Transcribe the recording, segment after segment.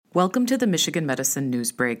Welcome to the Michigan Medicine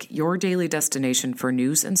News Break, your daily destination for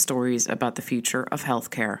news and stories about the future of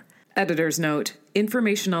healthcare. Editor's note: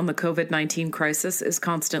 information on the COVID-19 crisis is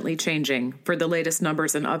constantly changing. For the latest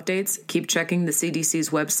numbers and updates, keep checking the CDC's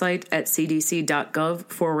website at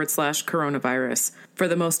cdc.gov/coronavirus. For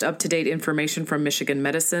the most up-to-date information from Michigan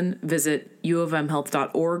Medicine, visit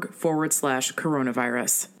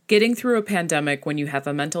uofmhealth.org/coronavirus. Getting through a pandemic when you have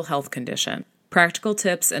a mental health condition. Practical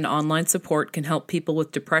tips and online support can help people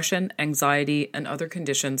with depression, anxiety, and other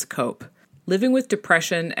conditions cope. Living with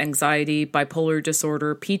depression, anxiety, bipolar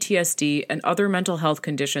disorder, PTSD, and other mental health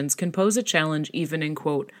conditions can pose a challenge even in,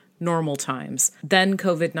 quote, normal times. Then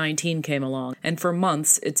COVID-19 came along, and for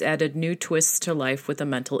months it's added new twists to life with a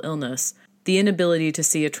mental illness. The inability to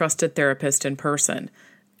see a trusted therapist in person.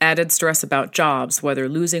 Added stress about jobs, whether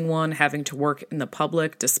losing one, having to work in the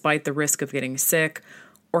public despite the risk of getting sick,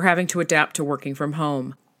 or having to adapt to working from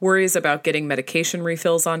home. Worries about getting medication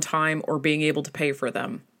refills on time or being able to pay for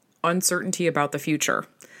them. Uncertainty about the future.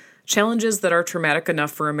 Challenges that are traumatic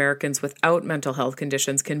enough for Americans without mental health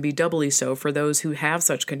conditions can be doubly so for those who have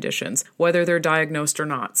such conditions, whether they're diagnosed or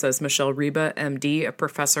not, says Michelle Reba, MD, a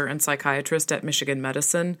professor and psychiatrist at Michigan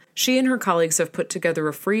Medicine. She and her colleagues have put together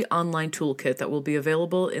a free online toolkit that will be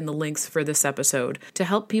available in the links for this episode to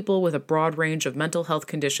help people with a broad range of mental health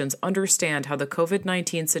conditions understand how the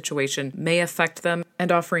COVID-19 situation may affect them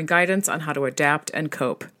and offering guidance on how to adapt and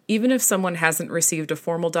cope. Even if someone hasn't received a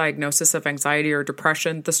formal diagnosis of anxiety or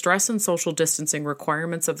depression, the stress and social distancing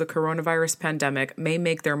requirements of the coronavirus pandemic may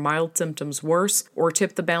make their mild symptoms worse or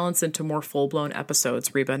tip the balance into more full-blown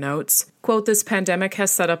episodes, Reba notes. Quote, this pandemic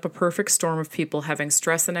has set up a perfect storm of people having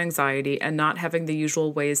stress and anxiety and not having the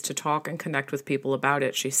usual ways to talk and connect with people about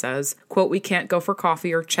it, she says. Quote, we can't go for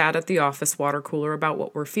coffee or chat at the office water cooler about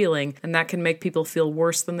what we're feeling, and that can make people feel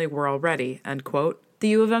worse than they were already, end quote. The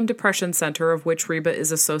U of M Depression Center, of which Reba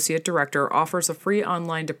is Associate Director, offers a free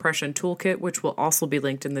online depression toolkit, which will also be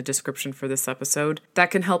linked in the description for this episode, that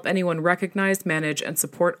can help anyone recognize, manage, and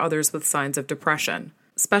support others with signs of depression.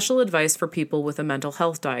 Special advice for people with a mental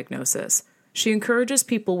health diagnosis. She encourages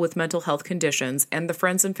people with mental health conditions and the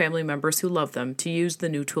friends and family members who love them to use the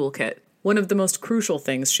new toolkit. One of the most crucial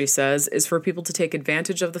things, she says, is for people to take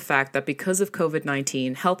advantage of the fact that because of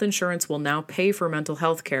COVID-19, health insurance will now pay for mental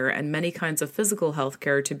health care and many kinds of physical health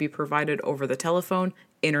care to be provided over the telephone,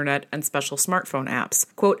 internet, and special smartphone apps.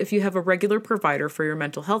 Quote, if you have a regular provider for your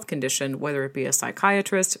mental health condition, whether it be a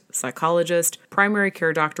psychiatrist, psychologist, primary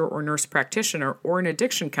care doctor or nurse practitioner, or an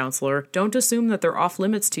addiction counselor, don't assume that they're off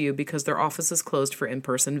limits to you because their office is closed for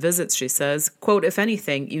in-person visits, she says. Quote, if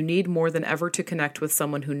anything, you need more than ever to connect with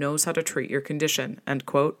someone who knows how to treat your condition, end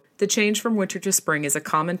quote. The change from winter to spring is a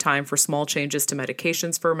common time for small changes to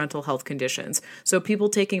medications for mental health conditions, so people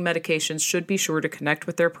taking medications should be sure to connect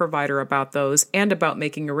with their provider about those and about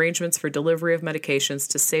making arrangements for delivery of medications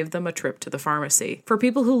to save them a trip to the pharmacy. For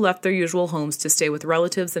people who left their usual homes to stay with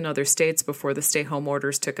relatives in other states before the stay-home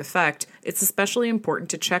orders took effect, it's especially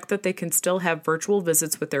important to check that they can still have virtual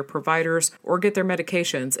visits with their providers or get their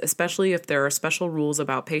medications, especially if there are special rules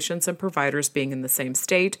about patients and providers being in the same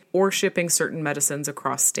state or shipping certain medicines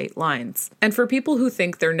across state lines. And for people who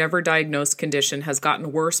think their never diagnosed condition has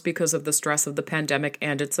gotten worse because of the stress of the pandemic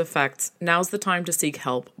and its effects, now's the time to seek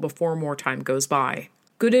help before more time goes by.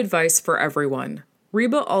 Good advice for everyone.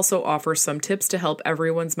 Reba also offers some tips to help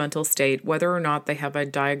everyone's mental state, whether or not they have a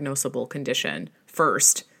diagnosable condition.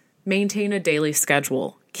 First, maintain a daily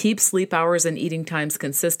schedule. Keep sleep hours and eating times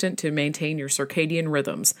consistent to maintain your circadian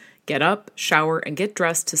rhythms. Get up, shower, and get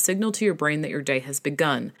dressed to signal to your brain that your day has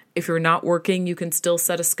begun. If you're not working, you can still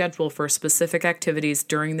set a schedule for specific activities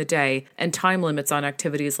during the day and time limits on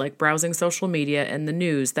activities like browsing social media and the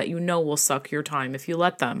news that you know will suck your time if you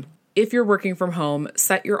let them. If you're working from home,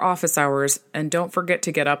 set your office hours and don't forget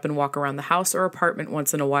to get up and walk around the house or apartment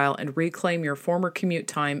once in a while and reclaim your former commute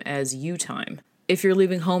time as you time. If you're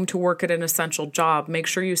leaving home to work at an essential job, make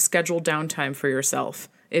sure you schedule downtime for yourself.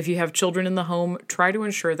 If you have children in the home, try to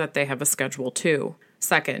ensure that they have a schedule too.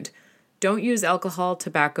 Second, don't use alcohol,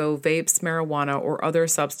 tobacco, vapes, marijuana, or other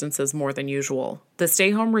substances more than usual. The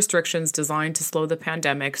stay-home restrictions designed to slow the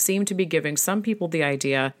pandemic seem to be giving some people the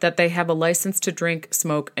idea that they have a license to drink,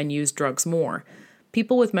 smoke, and use drugs more.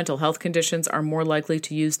 People with mental health conditions are more likely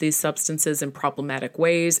to use these substances in problematic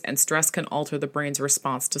ways, and stress can alter the brain's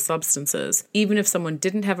response to substances. Even if someone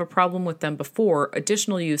didn't have a problem with them before,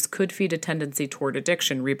 additional use could feed a tendency toward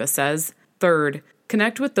addiction, Reba says. Third,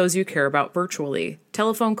 Connect with those you care about virtually.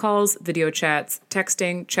 Telephone calls, video chats,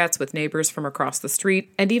 texting, chats with neighbors from across the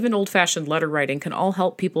street, and even old-fashioned letter writing can all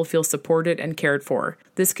help people feel supported and cared for.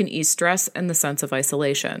 This can ease stress and the sense of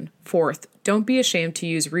isolation. Fourth, don't be ashamed to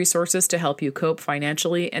use resources to help you cope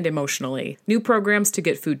financially and emotionally. New programs to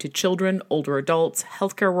get food to children, older adults,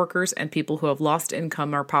 healthcare workers, and people who have lost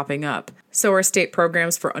income are popping up. So are state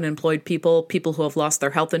programs for unemployed people, people who have lost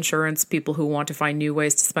their health insurance, people who want to find new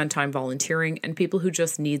ways to spend time volunteering, and people who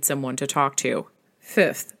just need someone to talk to.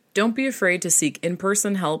 Fifth, don't be afraid to seek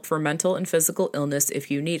in-person help for mental and physical illness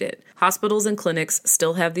if you need it. Hospitals and clinics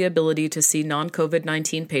still have the ability to see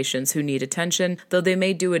non-COVID-19 patients who need attention, though they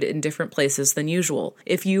may do it in different places than usual.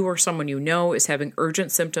 If you or someone you know is having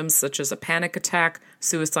urgent symptoms such as a panic attack,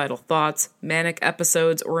 suicidal thoughts, manic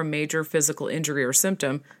episodes, or a major physical injury or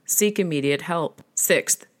symptom, seek immediate help.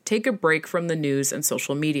 Sixth, take a break from the news and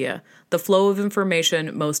social media. The flow of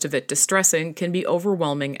information, most of it distressing, can be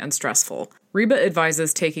overwhelming and stressful. Reba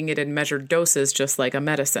advises taking it in measured doses just like a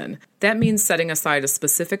medicine. That means setting aside a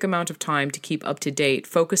specific amount of time to keep up to date,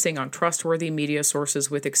 focusing on trustworthy media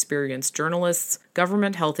sources with experienced journalists,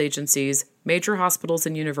 government health agencies, major hospitals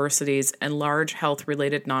and universities, and large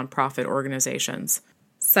health-related nonprofit organizations.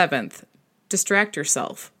 Seventh, distract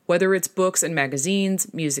yourself. Whether it's books and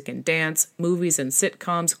magazines, music and dance, movies and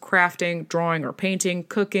sitcoms, crafting, drawing or painting,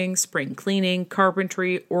 cooking, spring cleaning,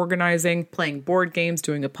 carpentry, organizing, playing board games,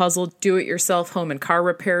 doing a puzzle, do-it-yourself home and car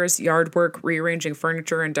repairs, yard work, rearranging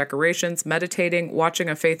furniture and decorations, meditating, watching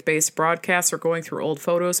a faith-based broadcast, or going through old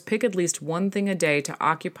photos, pick at least one thing a day to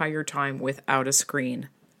occupy your time without a screen.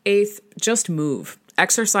 Eighth, just move.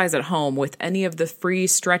 Exercise at home with any of the free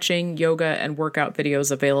stretching, yoga, and workout videos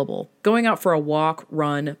available. Going out for a walk,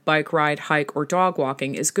 run, bike ride, hike, or dog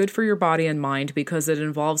walking is good for your body and mind because it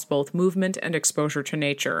involves both movement and exposure to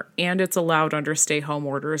nature, and it's allowed under stay-home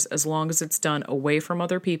orders as long as it's done away from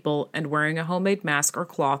other people and wearing a homemade mask or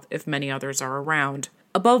cloth if many others are around.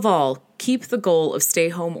 Above all, keep the goal of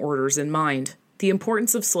stay-home orders in mind. The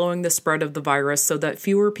importance of slowing the spread of the virus so that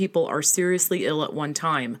fewer people are seriously ill at one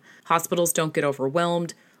time. Hospitals don't get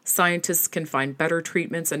overwhelmed, scientists can find better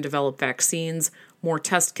treatments and develop vaccines, more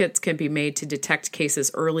test kits can be made to detect cases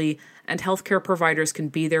early, and healthcare providers can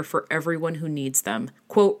be there for everyone who needs them.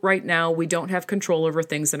 Quote, right now, we don't have control over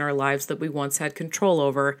things in our lives that we once had control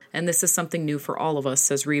over, and this is something new for all of us,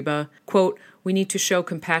 says Reba. Quote, we need to show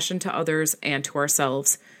compassion to others and to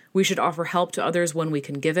ourselves. We should offer help to others when we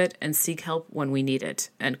can give it and seek help when we need it,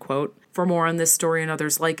 end quote. For more on this story and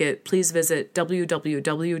others like it, please visit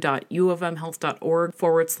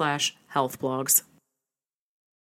www.uofmhealth.org/healthblogs.